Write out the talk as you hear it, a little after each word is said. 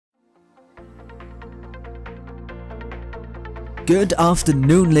Good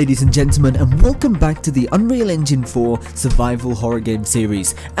afternoon, ladies and gentlemen, and welcome back to the Unreal Engine 4 survival horror game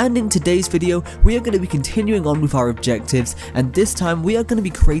series. And in today's video we are going to be continuing on with our objectives, and this time we are going to be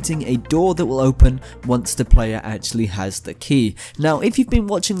creating a door that will open once the player actually has the key. Now if you've been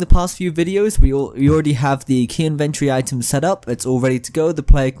watching the past few videos, we already have the key inventory item set up. It's all ready to go, the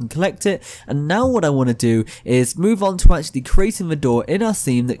player can collect it, and now what I want to do is move on to actually creating the door in our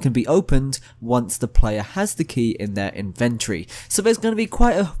scene that can be opened once the player has the key in their inventory. So there's going to be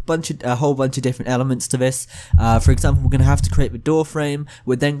quite a whole bunch of different elements to this. For example, we're going to have to create the door frame.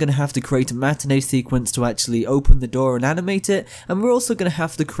 We're then going to have to create a matinee sequence to actually open the door and animate it, and we're also going to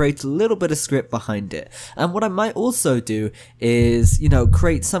have to create a little bit of script behind it. And what I might also do is,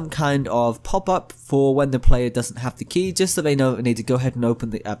 create some kind of pop-up for when the player doesn't have the key, just so they know they need to go ahead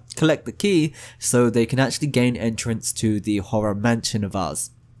and collect the key so they can actually gain entrance to the horror mansion of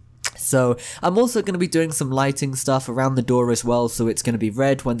ours. So I'm also going to be doing some lighting stuff around the door as well, so it's going to be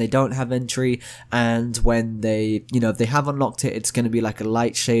red when they don't have entry, and when they, if they have unlocked it, it's going to be like a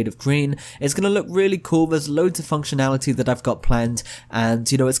light shade of green. It's going to look really cool. There's loads of functionality that I've got planned,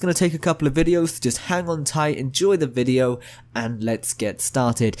 and it's going to take a couple of videos, so just hang on tight, enjoy the video, and let's get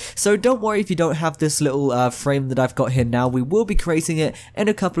started. So don't worry if you don't have this little frame that I've got here now. We will be creating it in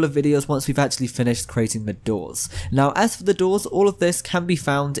a couple of videos once we've actually finished creating the doors. Now as for the doors, all of this can be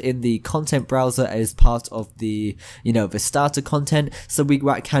found in the content browser as part of the the starter content, so we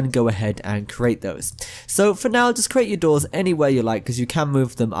can go ahead and create those. So for now, just create your doors anywhere you like, because you can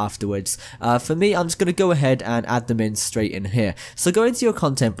move them afterwards. For me, I'm just going to go ahead and add them in straight in here. So go into your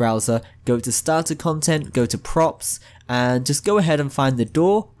content browser, go to starter content, go to props, and just go ahead and find the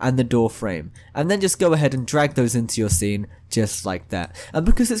door and the door frame, and then just go ahead and drag those into your scene just like that. And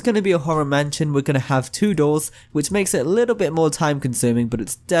because it's going to be a horror mansion, we're going to have two doors, which makes it a little bit more time consuming, but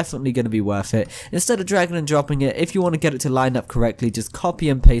it's definitely going to be worth it. Instead of dragging and dropping it, if you want to get it to line up correctly, just copy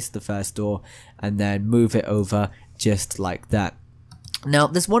and paste the first door and then move it over just like that. Now,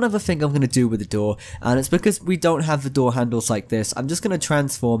 there's one other thing I'm going to do with the door, and it's because we don't have the door handles like this. I'm just going to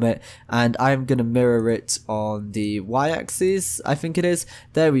transform it, and I'm going to mirror it on the y-axis, I think it is.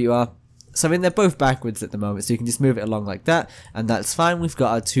 There we are. So I mean, they're both backwards at the moment, so you can just move it along like that, and that's fine. We've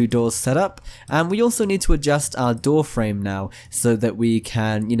got our two doors set up, and we also need to adjust our door frame now so that we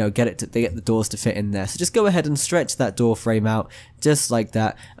can, get the doors to fit in there. So just go ahead and stretch that door frame out just like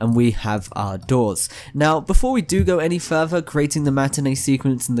that, and we have our doors. Now, before we do go any further, creating the matinee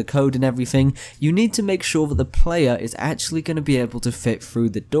sequence and the code and everything, you need to make sure that the player is actually going to be able to fit through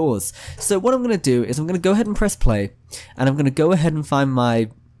the doors. So what I'm going to do is I'm going to go ahead and press play, and I'm going to go ahead and find my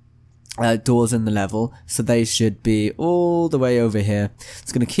doors in the level, so they should be all the way over here.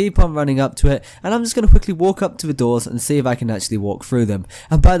 It's going to keep on running up to it, and I'm just going to quickly walk up to the doors and see if I can actually walk through them.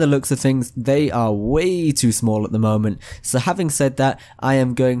 And by the looks of things, they are way too small at the moment, so having said that, I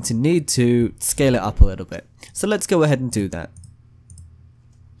am going to need to scale it up a little bit. So let's go ahead and do that.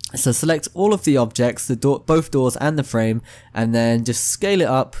 So select all of the objects, both doors and the frame, and then just scale it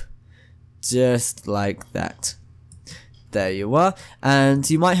up just like that. There you are, and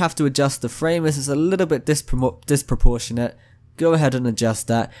you might have to adjust the frame. This is a little bit disproportionate. Go ahead and adjust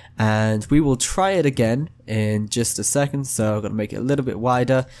that, and we will try it again in just a second. So I'm going to make it a little bit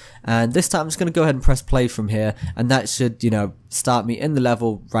wider, and this time I'm just going to go ahead and press play from here, and that should, start me in the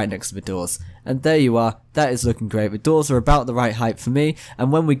level right next to the doors. And there you are. That is looking great. The doors are about the right height for me,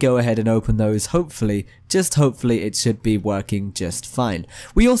 and when we go ahead and open those, hopefully, just hopefully, it should be working just fine.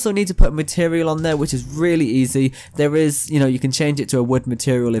 We also need to put material on there, which is really easy. There is, you can change it to a wood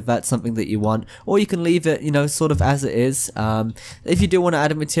material if that's something that you want, or you can leave it, sort of as it is. If you do want to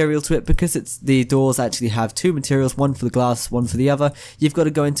add a material to it, because the doors actually have two materials, one for the glass, one for the other, you've got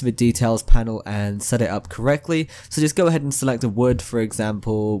to go into the details panel and set it up correctly. So just go ahead and select a wood, for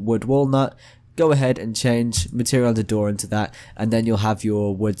example, wood walnut. Go ahead and change material on the door into that, and then you'll have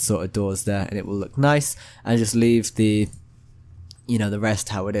your wood sort of doors there, and it will look nice. And just leave the the rest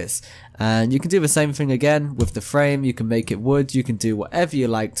how it is. And you can do the same thing again with the frame. You can make it wood, you can do whatever you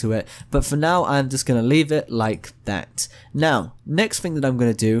like to it, but for now I'm just going to leave it like that. Now, next thing that I'm going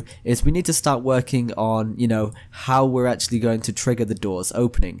to do is we need to start working on, how we're actually going to trigger the doors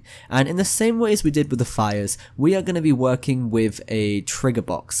opening. And in the same way as we did with the fires, we are going to be working with a trigger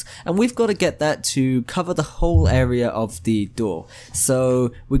box, and we've got to get that to cover the whole area of the door.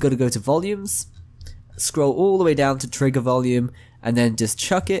 So we've got to go to volumes, scroll all the way down to trigger volume, and then just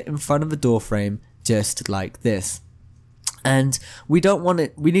chuck it in front of the door frame just like this. And we don't want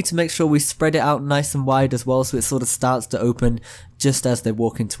it, we need to make sure we spread it out nice and wide as well, so it sort of starts to open just as they're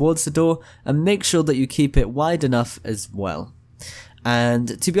walking towards the door, and make sure that you keep it wide enough as well.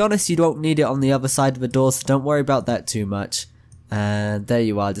 And to be honest, you don't need it on the other side of the door, so don't worry about that too much. And there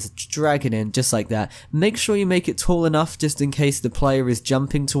you are, just drag it in just like that. Make sure you make it tall enough just in case the player is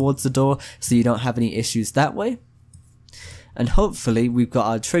jumping towards the door so you don't have any issues that way. And hopefully we've got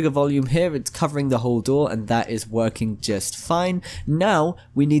our trigger volume here, it's covering the whole door and that is working just fine. Now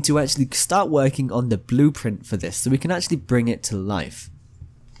we need to actually start working on the blueprint for this so we can actually bring it to life.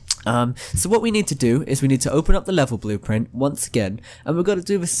 So what we need to do is we need to open up the level blueprint once again, and we've got to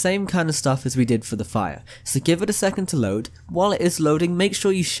do the same kind of stuff as we did for the fire. So give it a second to load. While it is loading, make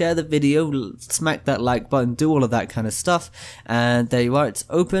sure you share the video, smack that like button, do all of that kind of stuff, and there you are, it's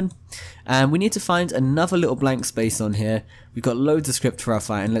open. And we need to find another little blank space on here. We've got loads of script for our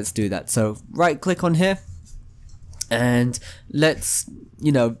fire, and let's do that. So right click on here, and let's,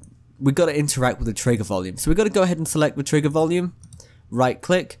 we've got to interact with the trigger volume. So we've got to go ahead and select the trigger volume, right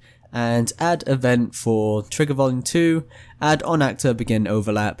click, and add event for trigger volume 2, add on actor begin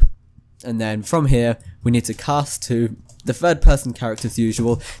overlap, and then from here we need to cast to the third person character as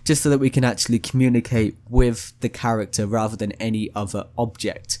usual, just so that we can actually communicate with the character rather than any other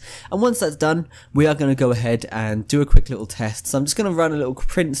object. And once that's done, we are going to go ahead and do a quick little test. So I'm just going to run a little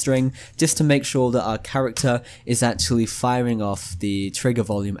print string just to make sure that our character is actually firing off the trigger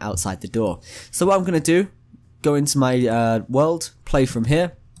volume outside the door. So what I'm going to do, go into my world, play from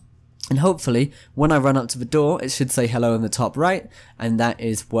here, and hopefully when I run up to the door it should say hello in the top right, and that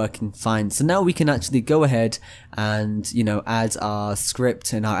is working fine. So now we can actually go ahead and add our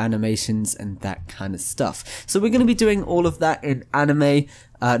script and our animations and that kind of stuff. So we're going to be doing all of that in anime,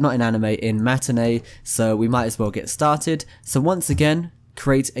 in Matinee, so we might as well get started. So once again,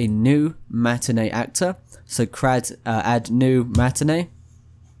 create a new Matinee actor. So add new Matinee.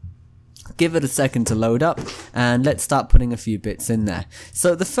 Give it a second to load up, and let's start putting a few bits in there.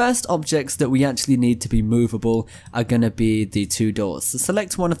 So the first objects that we actually need to be movable are going to be the two doors. So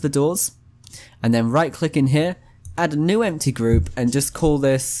select one of the doors, and then right click in here, add a new empty group, and just call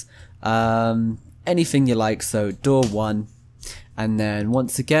this anything you like, so door 1, and then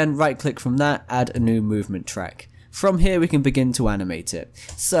once again right click from that, add a new movement track. From here we can begin to animate it.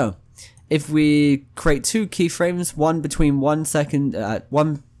 So if we create two keyframes, one between 1 second,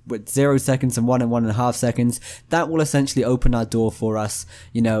 with 0 seconds and 1 and 1.5 seconds, that will essentially open our door for us,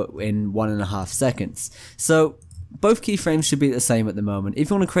 in 1.5 seconds. So both keyframes should be the same at the moment. If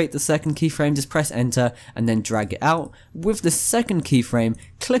you want to create the second keyframe, just press enter and then drag it out. With the second keyframe,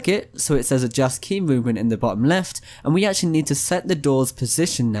 click it so it says adjust key movement in the bottom left, and we actually need to set the door's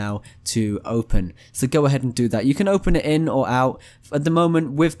position now to open. So go ahead and do that. You can open it in or out. At the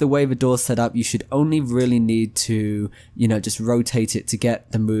moment, with the way the door's set up, you should only really need to, just rotate it to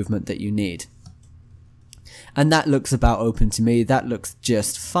get the movement that you need. And that looks about open to me. That looks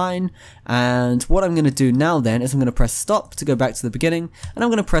just fine. And what I'm going to do now then is I'm going to press stop to go back to the beginning, and I'm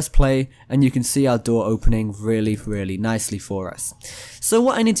going to press play, and you can see our door opening really, really nicely for us. So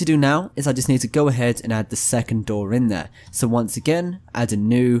what I need to do now is I just need to go ahead and add the second door in there. So once again, add a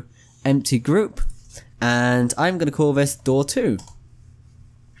new empty group, and I'm going to call this door 2.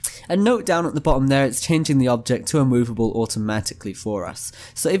 And note down at the bottom there, it's changing the object to a movable automatically for us.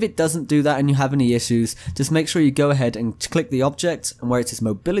 So if it doesn't do that and you have any issues, just make sure you go ahead and click the object, and where it says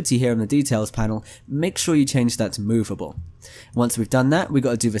mobility here in the details panel, make sure you change that to movable. Once we've done that, we've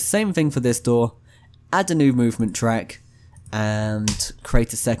got to do the same thing for this door, add a new movement track, and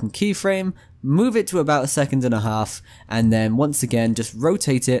create a second keyframe, move it to about 1.5 seconds, and then once again just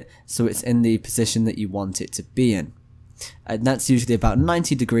rotate it so it's in the position that you want it to be in. And that's usually about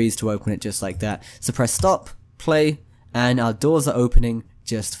 90 degrees to open it, just like that. So press stop, play, and our doors are opening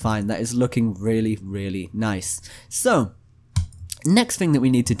just fine. That is looking really, really nice. So next thing that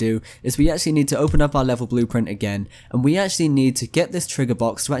we need to do is we actually need to open up our level blueprint again, and we actually need to get this trigger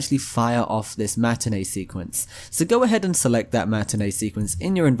box to actually fire off this Matinee sequence. So go ahead and select that Matinee sequence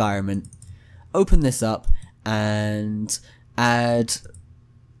in your environment, open this up, and add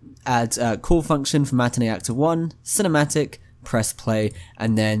call function for Matinee Actor 1, cinematic, press play,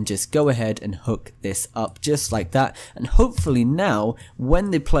 and then just go ahead and hook this up just like that, and hopefully now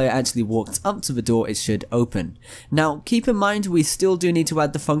when the player actually walks up to the door it should open. Now keep in mind we still do need to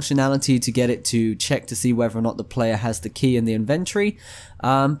add the functionality to get it to check to see whether or not the player has the key in the inventory,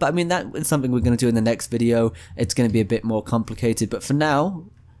 but I mean that is something we're going to do in the next video. It's going to be a bit more complicated, but for now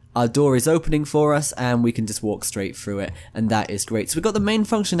our door is opening for us and we can just walk straight through it, and that is great. So we got the main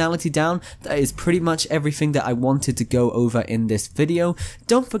functionality down. That is pretty much everything that I wanted to go over in this video.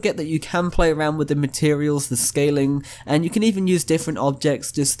 Don't forget that you can play around with the materials, the scaling, and you can even use different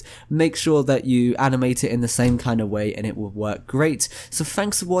objects. Just make sure that you animate it in the same kind of way and it will work great. So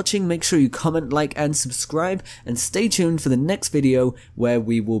thanks for watching. Make sure you comment, like, and subscribe, and stay tuned for the next video where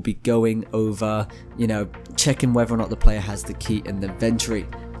we will be going over, checking whether or not the player has the key in the inventory.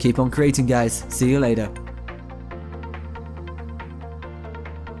 Keep on creating, guys. See you later.